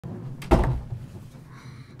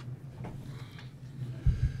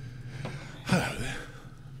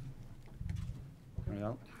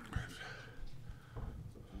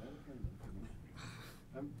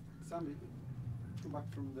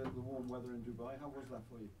warm weather in Dubai. How was that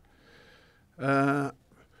for you?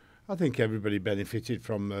 I think everybody benefited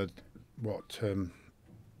from what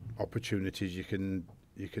opportunities you can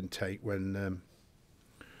take when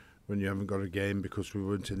you haven't got a game, because we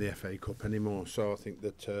weren't in the FA Cup anymore. So I think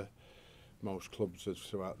that most clubs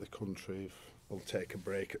throughout the country will take a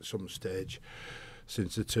break at some stage.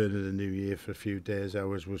 Since the turn of the new year for a few days,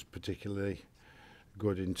 ours was particularly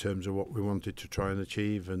good in terms of what we wanted to try and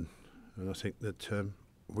achieve, and I think that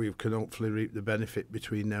we can hopefully reap the benefit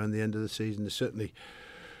between now and the end of the season. There's certainly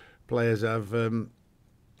players have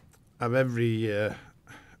every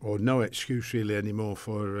or no excuse really anymore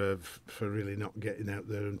for really not getting out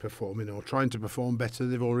there and performing, or trying to perform better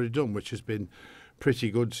than they've already done, which has been pretty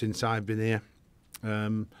good since I've been here.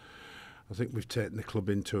 I think we've taken the club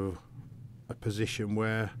into a position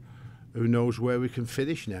where who knows where we can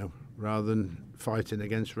finish now, rather than fighting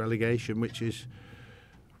against relegation, which is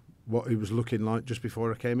what it was looking like just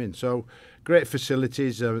before I came in. So great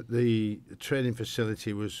facilities. The training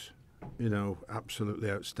facility was, absolutely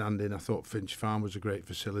outstanding. I thought Finch Farm was a great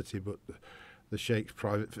facility, but the Sheikh's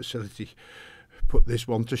private facility put this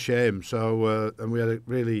one to shame. So and we had a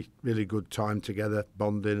really, really good time together,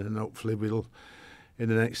 bonding, and hopefully we'll, in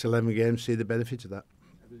the next 11 games, see the benefit of that.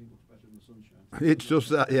 Everything looks better in the sunshine. It's just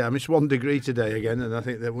that, yeah. It's 1 degree today again, and I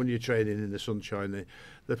think that when you're training in the sunshine,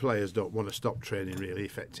 the players don't want to stop training really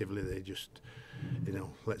effectively. They just,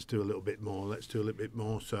 let's do a little bit more. Let's do a little bit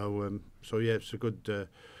more. So yeah, it's a good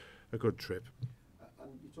trip. And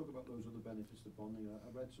you talk about those other benefits of bonding.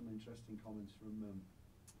 I read some interesting comments from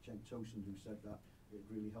Cenk Tosun, who said that it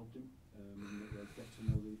really helped him get to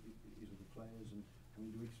know his other players. And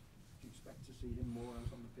do you expect to see him more out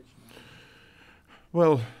on the pitch now?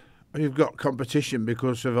 Well, you've got competition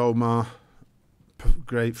because of Omar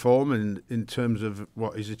great form, and in terms of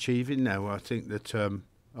what he's achieving now. I think that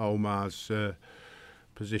Omar's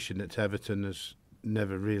position at Everton has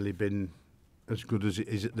never really been as good as it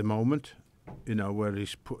is at the moment, where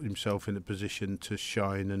he's put himself in a position to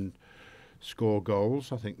shine and score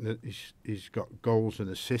goals. I think that he's got goals and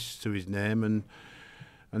assists to his name, and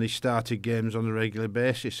he started games on a regular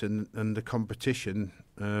basis, and the competition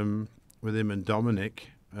with him and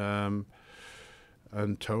Dominic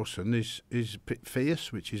and Tosun is a bit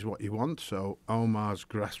fierce, which is what you want. So Omar's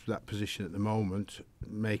grasped that position at the moment,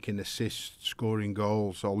 making assists, scoring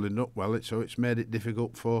goals, holding up well. So it's made it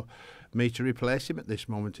difficult for me to replace him at this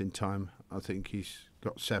moment in time. I think he's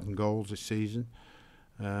got 7 goals this season,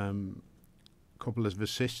 a couple of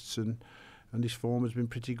assists, and his form has been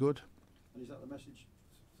pretty good. And is that the message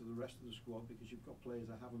to the rest of the squad? Because you've got players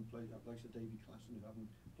that haven't played, like Davy Klassen, who haven't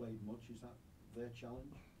played much. Is that their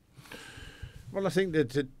challenge? Well, I think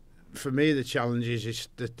that for me the challenge is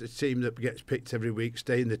that the team that gets picked every week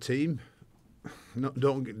stay in the team.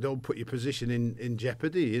 Don't put your position in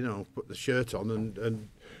jeopardy. Put the shirt on and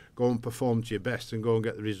go and perform to your best and go and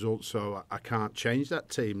get the results. So I can't change that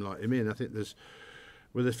team. Like I mean, I think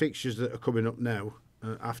with the fixtures that are coming up now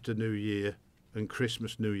after New Year and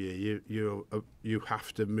Christmas, New Year, you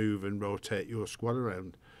have to move and rotate your squad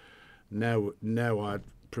around. Now I'd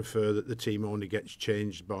prefer that the team only gets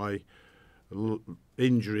changed by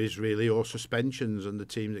injuries really, or suspensions, and the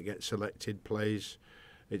team that gets selected plays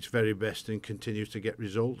its very best and continues to get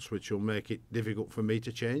results, which will make it difficult for me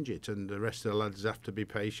to change it, and the rest of the lads have to be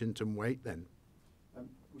patient and wait then.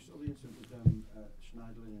 We saw the incident with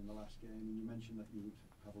Schneiderlin in the last game, and you mentioned that you would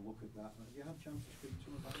have a look at that. Have you had a chance to speak to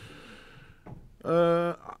him about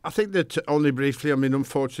it? I think that only briefly. I mean,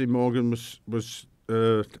 unfortunately Morgan was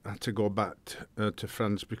had to go back to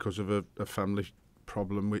France because of a family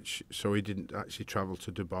problem, so he didn't actually travel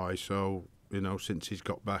to Dubai. So since he's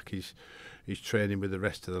got back, he's training with the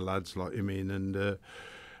rest of the lads, like I mean, and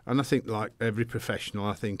I think like every professional,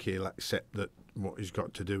 I think he'll accept that what he's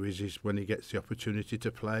got to do is when he gets the opportunity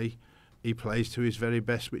to play, he plays to his very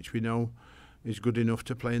best, which we know is good enough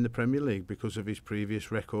to play in the Premier League because of his previous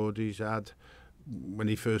record he's had when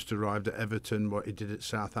he first arrived at Everton, what he did at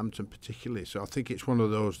Southampton particularly. So I think it's one of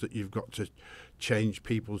those that you've got to change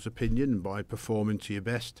people's opinion by performing to your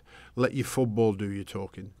best. Let your football do your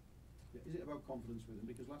talking. Is it about confidence with him?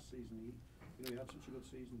 Because last season he had such a good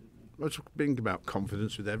season, didn't he? Well, it's being about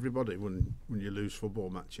confidence with everybody when you lose football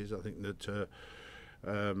matches. I think that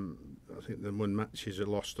when matches are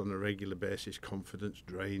lost on a regular basis, confidence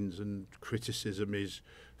drains, and criticism is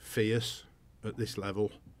fierce at this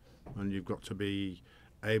level. And you've got to be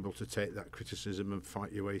able to take that criticism and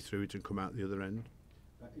fight your way through it and come out the other end.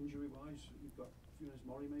 Injury-wise, you've got Funes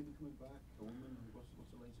Mori maybe coming back. Coleman, what's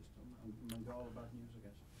the latest on that? And Mangala, bad news, I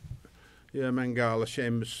guess. Yeah, Mangala,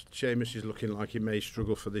 Seamus is looking like he may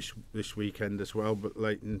struggle for this weekend as well. But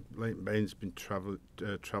Leighton Baines been travelled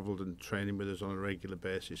and training with us on a regular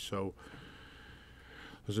basis, so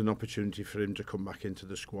there's an opportunity for him to come back into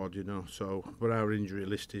the squad, you know. So, but our injury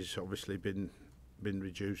list has obviously been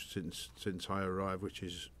reduced since I arrived, which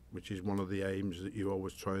is one of the aims that you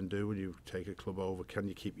always try and do when you take a club over. Can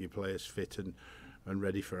you keep your players fit and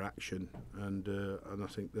ready for action? And I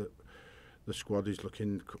think that the squad is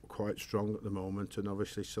looking quite strong at the moment, and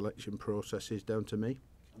obviously selection process is down to me.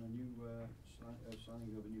 And a new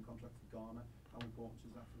signing of a new contract for Ghana, how important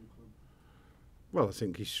is that for the club? Well, I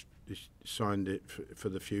think he's signed it for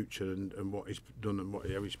the future, and what he's done and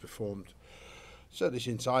how he's performed. Certainly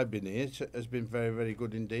since I've been here, it has been very, very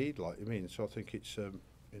good indeed. Like I mean, so I think it's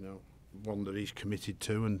one that he's committed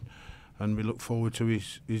to, and we look forward to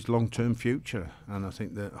his long-term future. And I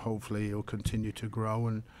think that hopefully he'll continue to grow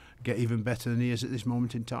and get even better than he is at this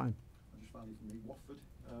moment in time. I just finally from me, Watford.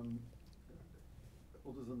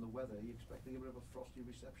 Other than the weather, are you expecting a bit of a frosty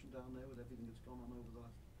reception down there with everything that's gone on over the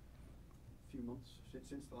last few months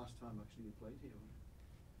since the last time actually you played here?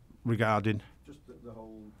 Regarding just the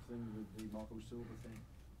whole thing with the Marco Silva thing.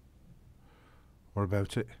 What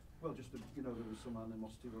about it? Well, just there was some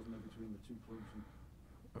animosity, wasn't there, between the two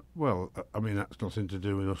clubs? Well, I mean, that's nothing to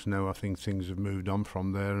do with us now. I think things have moved on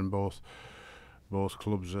from there, and both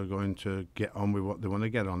clubs are going to get on with what they want to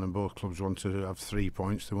get on, and both clubs want to have 3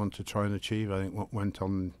 points they want to try and achieve. I think what went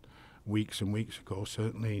on weeks and weeks ago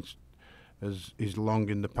certainly is long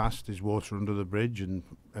in the past, is water under the bridge, and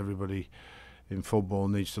everybody in football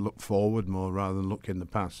needs to look forward more rather than look in the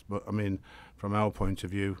past. But I mean, from our point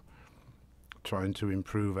of view, trying to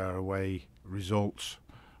improve our away results,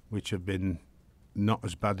 which have been not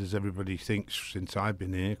as bad as everybody thinks since I've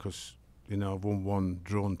been here, because I've won 1,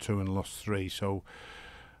 drawn 2 and lost 3. So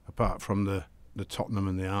apart from the Tottenham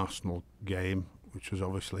and the Arsenal game, which was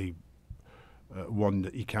obviously one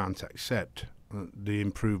that you can't accept, the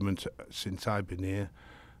improvement since I've been here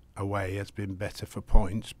away has been better for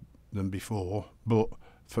points than before, but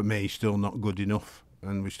for me still not good enough,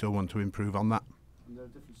 and we still want to improve on that. And they're a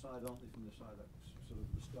different side, aren't they, from the side that sort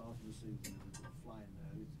of the start of the season was flying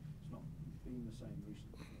there. It's not been the same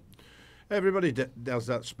recently. Everybody does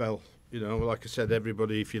that spell. Like I said,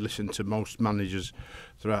 everybody, if you listen to most managers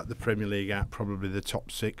throughout the Premier League, at probably the top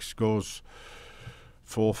 6, goes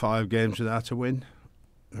 4 or 5 games without a win.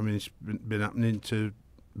 I mean, it's been happening to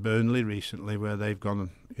Burnley recently, where they've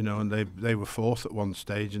gone, and they were 4th at one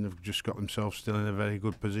stage and have just got themselves still in a very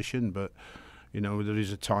good position. But there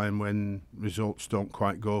is a time when results don't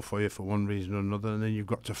quite go for you for one reason or another, and then you've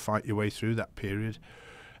got to fight your way through that period.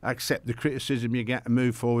 Accept the criticism you get and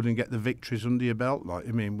move forward and get the victories under your belt. Like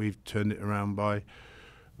I mean, we've turned it around by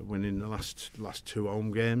winning the last 2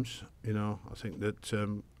 home games. I think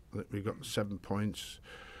that we got 7 points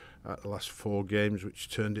at the last 4 games, which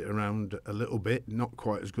turned it around a little bit. Not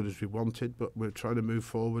quite as good as we wanted, but we're trying to move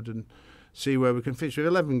forward and see where we can finish. We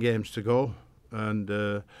have 11 games to go, and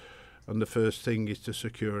the first thing is to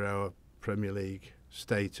secure our Premier League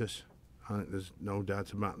status. I think there's no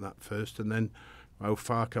doubt about that first, and then how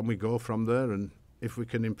far can we go from there? And if we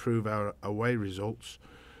can improve our away results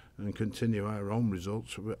and continue our own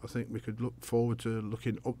results, I think we could look forward to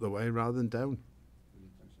looking up the way rather than down.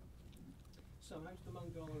 So how's the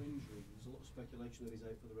Mangala injury? There's a lot of speculation that he's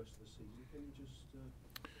out for the rest of the season. Can you just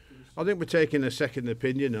I think we're taking a second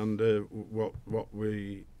opinion on what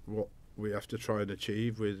we have to try and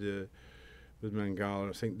achieve with Mangala.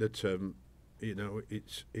 I think that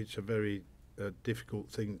it's a very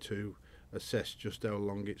difficult thing to assess just how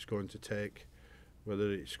long it's going to take,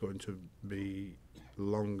 whether it's going to be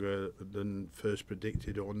longer than first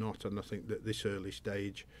predicted or not. And I think that this early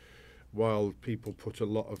stage, while people put a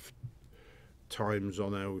lot of times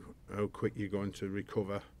on how quick you're going to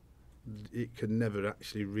recover, it can never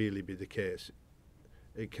actually really be the case.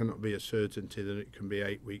 It cannot be a certainty that it can be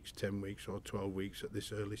 8 weeks, 10 weeks or 12 weeks at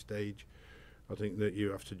this early stage. I think that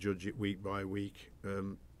you have to judge it week by week.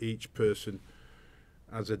 Each person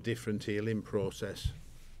has a different healing process.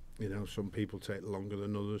 Some people take longer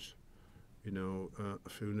than others.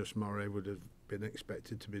 Funes Mori would have been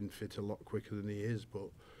expected to be fit a lot quicker than he is,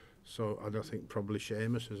 and I think probably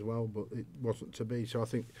Seamus as well, but it wasn't to be. So I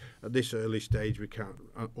think at this early stage we can't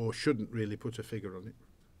or shouldn't really put a figure on it.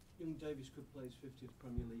 Young Davies could play his 50th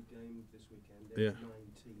Premier League game this weekend, Yeah.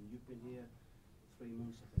 19. You've been here 3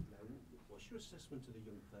 months, I think, now. What's your assessment of the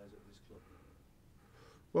young players at this club?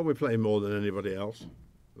 Well, we're playing more than anybody else.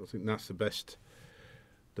 I think that's the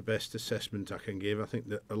best assessment I can give. I think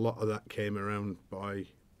that a lot of that came around by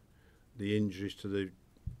the injuries to the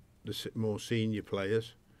more senior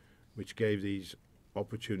players, which gave these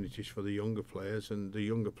opportunities for the younger players, and the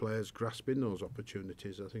younger players grasping those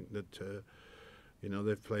opportunities. I think that you know,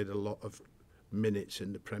 they've played a lot of minutes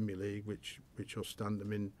in the Premier League, which will stand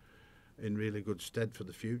them in really good stead for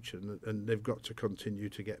the future, and they've got to continue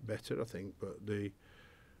to get better, I think. But the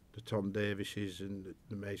Tom Davises and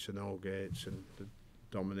the Mason Allgates and the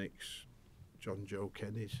Dominics, John Joe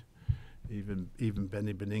Kennys, even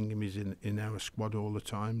Benny Benningham is in our squad all the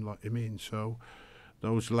time, like I mean. So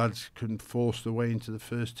those lads can force their way into the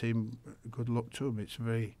first team. Good luck to them. It's a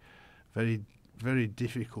very, very, very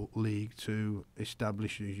difficult league to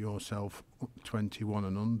establish yourself 21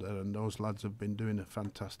 and under, and those lads have been doing a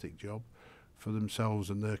fantastic job for themselves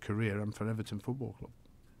and their career and for Everton Football Club.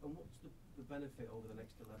 And what's the benefit over the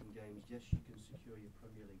next 11 games? Yes, you can secure your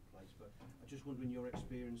Premier League place, but I'm just wondering your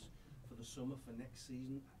experience for the summer, for next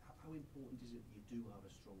season. How important is it that you do have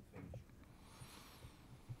a strong finish?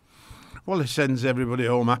 Well, it sends everybody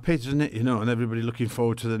home happy, doesn't it? You know, and everybody looking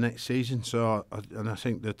forward to the next season. So, I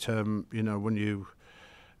think that you know, when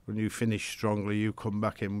you finish strongly, you come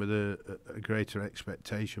back in with a greater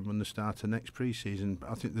expectation when they start the next pre-season.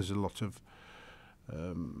 I think there's a lot of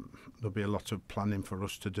there'll be a lot of planning for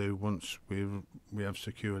us to do once we have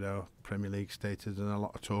secured our Premier League status, and a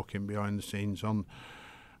lot of talking behind the scenes on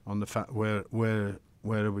the fact where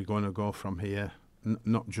are we going to go from here.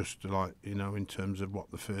 Not just like, you know, in terms of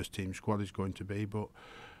what the first team squad is going to be, but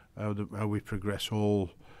how we progress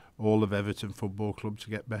all of Everton Football Club to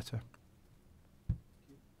get better.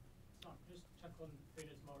 Just check on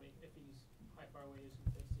Funes Mori, if he's how far away is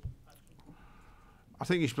from first team action. I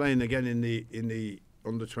think he's playing again in the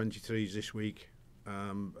under 23s this week,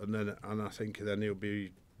 and I think then he'll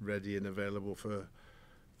be ready and available for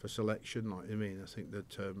selection. Like I mean, I think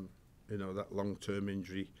that you know, that long-term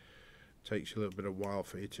injury takes a little bit of while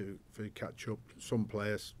for you to catch up. Some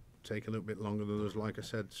players take a little bit longer than others, like I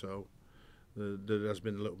said. So there has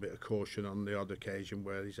been a little bit of caution on the odd occasion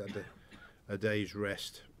where he's had a day's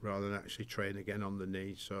rest rather than actually train again on the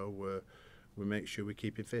knee. So we make sure we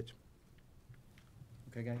keep him fit.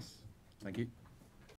 Okay, guys. Thank you.